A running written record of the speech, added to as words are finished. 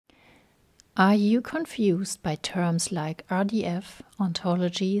Are you confused by terms like RDF,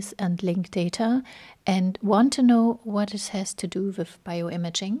 ontologies, and linked data and want to know what it has to do with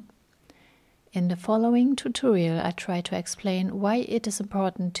bioimaging? In the following tutorial, I try to explain why it is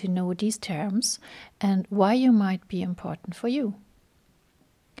important to know these terms and why you might be important for you.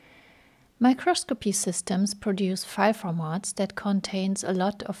 Microscopy systems produce file formats that contains a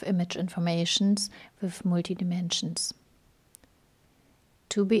lot of image informations with multi-dimensions.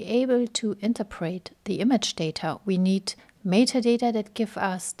 To be able to interpret the image data, we need metadata that give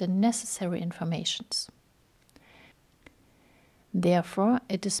us the necessary informations. Therefore,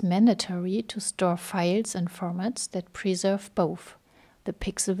 it is mandatory to store files and formats that preserve both the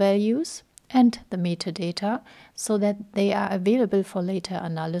pixel values and the metadata so that they are available for later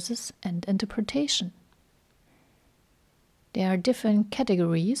analysis and interpretation. There are different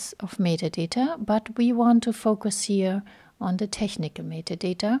categories of metadata, but we want to focus here on the technical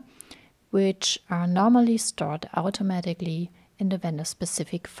metadata, which are normally stored automatically in the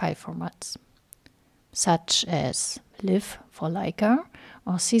vendor-specific file formats, such as LIF for Leica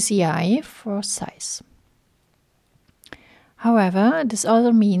or CCI for size. However, this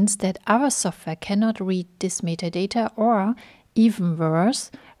also means that our software cannot read this metadata or, even worse,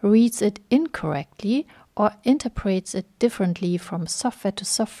 reads it incorrectly or interprets it differently from software to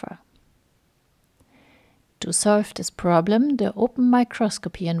software. To solve this problem, the Open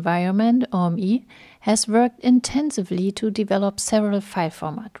Microscopy Environment, OME, has worked intensively to develop several file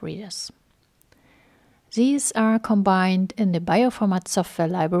format readers. These are combined in the Bioformat software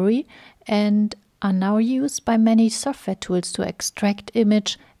library and are now used by many software tools to extract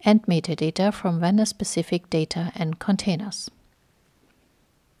image and metadata from vendor-specific data and containers.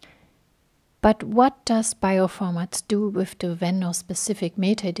 But what does Bioformats do with the vendor-specific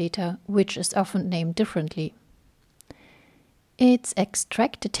metadata, which is often named differently? It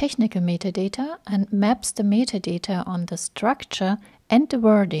extracts the technical metadata and maps the metadata on the structure and the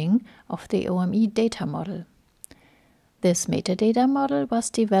wording of the OME data model. This metadata model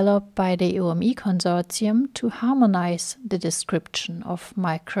was developed by the OME consortium to harmonize the description of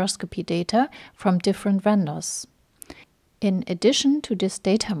microscopy data from different vendors. In addition to this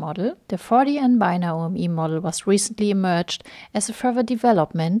data model, the 4D binary OME model was recently emerged as a further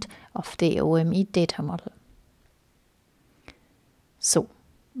development of the OME data model. So,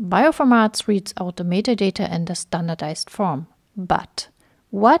 Bioformats reads out the metadata in the standardized form. But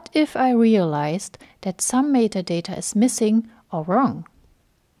what if I realized that some metadata is missing or wrong?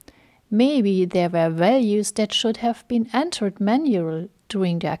 Maybe there were values that should have been entered manually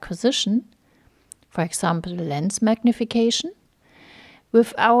during the acquisition, for example, lens magnification,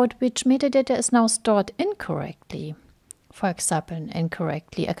 without which metadata is now stored incorrectly, for example, an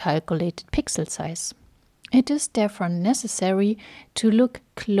incorrectly calculated pixel size. It is therefore necessary to look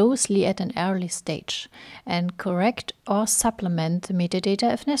closely at an early stage and correct or supplement the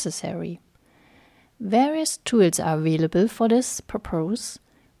metadata if necessary. Various tools are available for this purpose,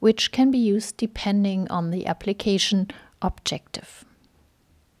 which can be used depending on the application objective.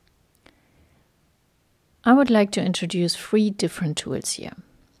 I would like to introduce 3 different tools here.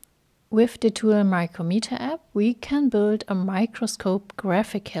 With the tool Micrometer app, we can build a microscope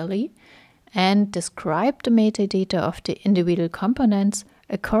graphically and describe the metadata of the individual components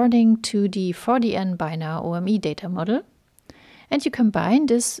according to the 4D binary OME data model. And you combine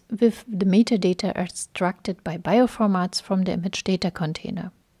this with the metadata extracted by Bioformats from the image data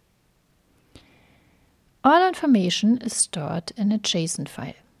container. All information is stored in a JSON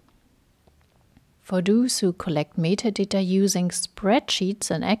file. For those who collect metadata using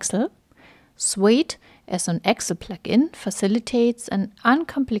spreadsheets in Excel, Cite as an Excel plugin facilitates an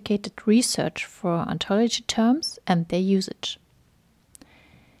uncomplicated research for ontology terms and their usage.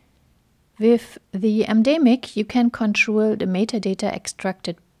 With the MDemic, you can control the metadata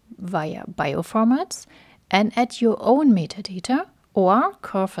extracted via Bioformats and add your own metadata or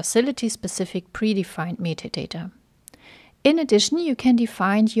core facility-specific predefined metadata. In addition, you can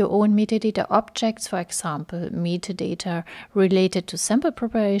define your own metadata objects, for example, metadata related to sample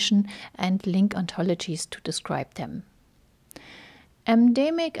preparation and link ontologies to describe them.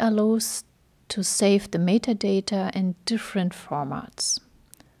 MDemic allows to save the metadata in different formats.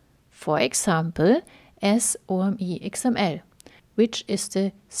 For example, as OME XML, which is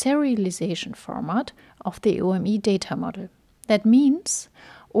the serialization format of the OME data model. That means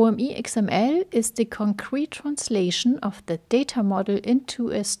OME XML is the concrete translation of the data model into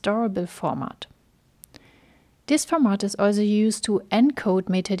a storable format. This format is also used to encode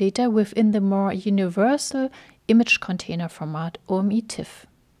metadata within the more universal image container format OME TIFF.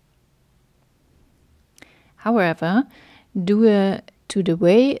 However, due to the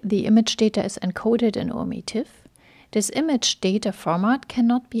way the image data is encoded in OMATIF, this image data format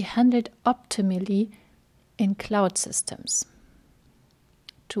cannot be handled optimally in cloud systems.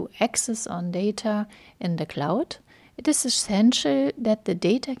 To access on data in the cloud, it is essential that the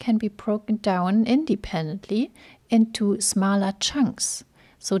data can be broken down independently into smaller chunks,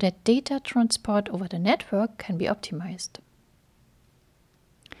 so that data transport over the network can be optimized.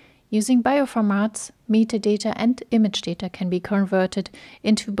 Using bioformats, metadata and image data can be converted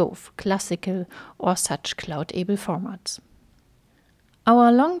into both classical or such cloud-able formats.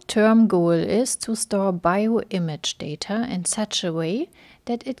 Our long-term goal is to store bioimage data in such a way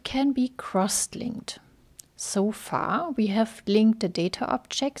that it can be cross-linked. So far, we have linked the data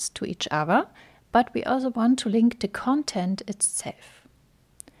objects to each other, but we also want to link the content itself.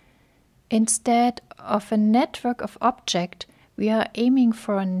 Instead of a network of objects, we are aiming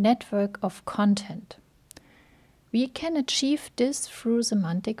for a network of content. We can achieve this through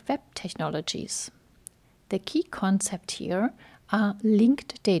semantic web technologies. The key concept here are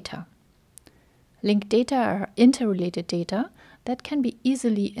linked data. Linked data are interrelated data that can be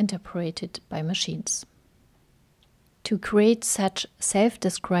easily interpreted by machines. To create such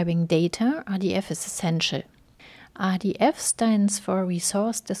self-describing data, RDF is essential. RDF stands for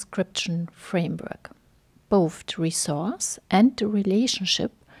Resource Description Framework. Both the resource and the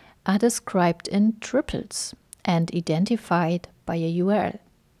relationship are described in triples and identified by a URL.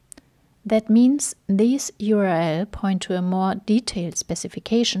 That means these URL point to a more detailed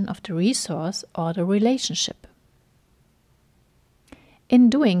specification of the resource or the relationship. In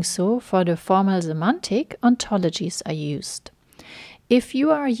doing so, for the formal semantic, ontologies are used. If you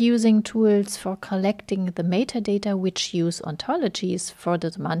are using tools for collecting the metadata which use ontologies for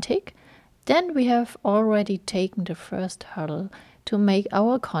the semantic, then we have already taken the first hurdle to make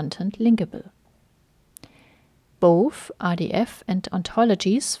our content linkable. Both RDF and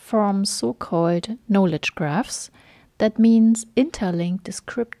ontologies form so-called knowledge graphs, that means interlinked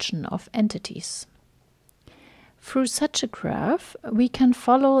description of entities. Through such a graph, we can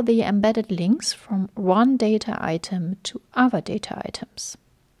follow the embedded links from one data item to other data items.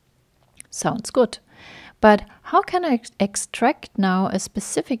 Sounds good. But how can I extract now a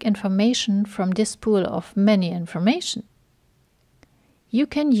specific information from this pool of many information? You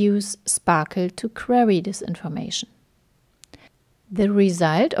can use SPARQL to query this information. The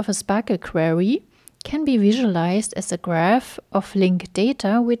result of a SPARQL query can be visualized as a graph of linked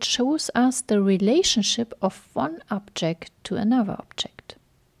data which shows us the relationship of one object to another object.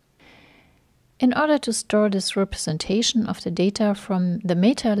 In order to store this representation of the data from the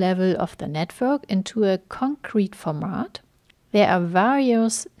meta level of the network into a concrete format, there are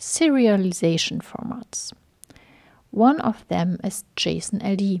various serialization formats. One of them is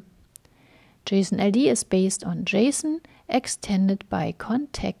JSON-LD. JSON-LD is based on JSON extended by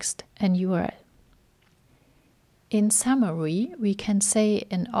context and URL. In summary, we can say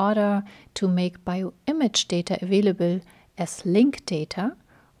in order to make bioimage data available as linked data,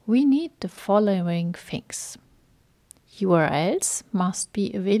 we need the following things. URLs must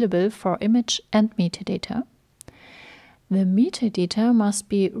be available for image and metadata. The metadata must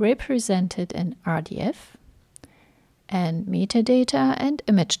be represented in RDF. And metadata and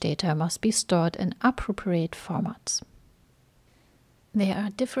image data must be stored in appropriate formats. There are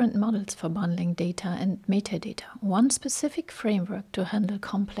different models for bundling data and metadata. One specific framework to handle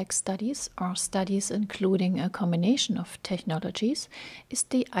complex studies or studies including a combination of technologies is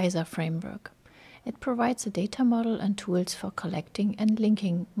the ISA framework. It provides a data model and tools for collecting and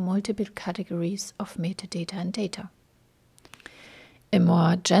linking multiple categories of metadata and data. A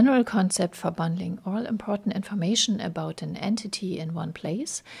more general concept for bundling all important information about an entity in one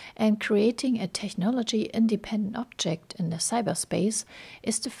place and creating a technology-independent object in the cyberspace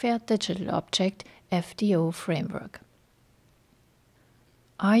is the Fair Digital Object FDO Framework.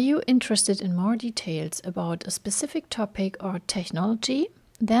 Are you interested in more details about a specific topic or technology?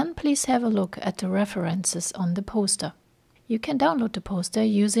 Then please have a look at the references on the poster. You can download the poster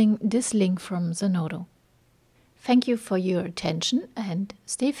using this link from Zenodo. Thank you for your attention and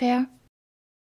stay fair.